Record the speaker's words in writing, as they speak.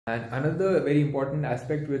And another very important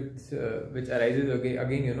aspect which arises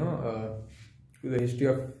again to the history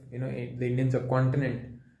of the Indian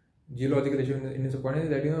subcontinent, geological issue in the Indian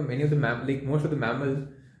subcontinent, is that many of the most of the mammals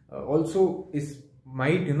also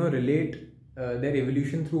might relate their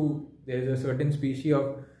evolution through. There is a certain species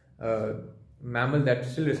of mammal that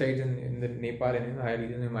still resides in the Nepal and higher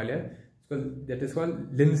regions of Himalaya. That is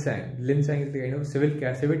called linsang. Linsang is the kind of civet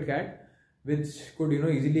cat which could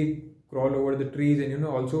easily crawl over the trees, and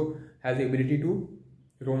also has the ability to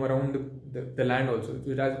roam around the land also.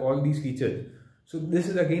 So it has all these features. So this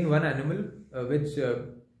is again one animal which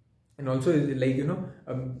and also is like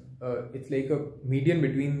it's like a median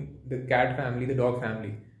between the cat family, the dog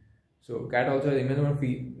family. So cat also has immense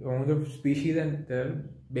amount of species, and there are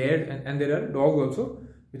bears and there are dogs also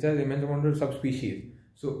which has immense amount of subspecies.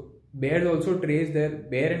 So bear and dog also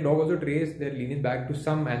trace their lineage back to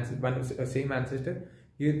same ancestor.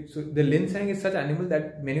 So the linsang is such animal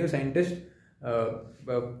that many of scientists come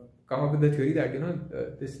up with the theory that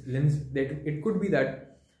it could be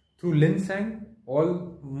that through linsang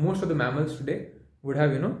most of the mammals today would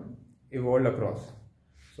have evolved across.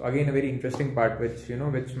 So again, a very interesting part which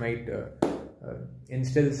might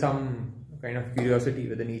instill some kind of curiosity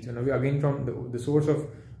within each one of you. Again, from the source of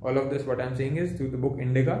all of this, what I'm saying is through the book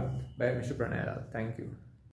Indica by Mr. Pranay Lal. Thank you.